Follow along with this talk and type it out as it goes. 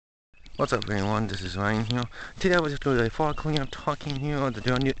What's up everyone, this is Ryan here. Today I was just doing a fall cleanup talking here on the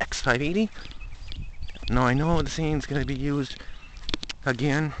Deere X580. Now I know the scene's going to be used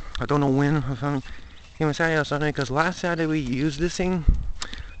again. I don't know when or something. Even Saturday or Sunday, because last Saturday we used this thing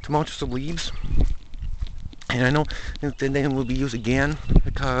to mulch some leaves. And I know today it will be used again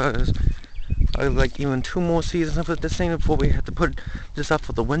because I would like even 2 more seasons of this thing before we have to put this up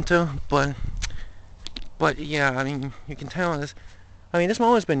for the winter. But yeah, I mean, you can tell this. I mean, this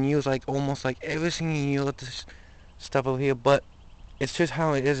mower's been used like almost like every single year with this stuff over here, but it's just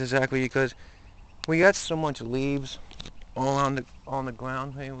how it is exactly because we got so much leaves all on the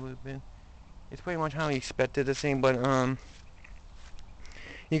ground here we've been. It's pretty much how we expected this thing, but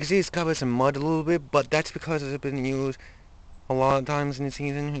you can see it's covered some mud a little bit, but that's because it's been used a lot of times in the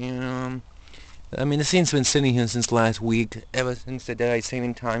season. And I mean, the thing's been sitting here since last week, ever since the daylight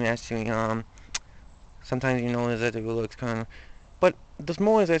saving time. Actually, sometimes you know that it looks kind of. But this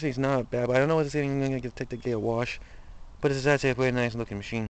mower is actually not bad, but I don't know if it's even going to take a wash. But it's actually a very nice looking machine.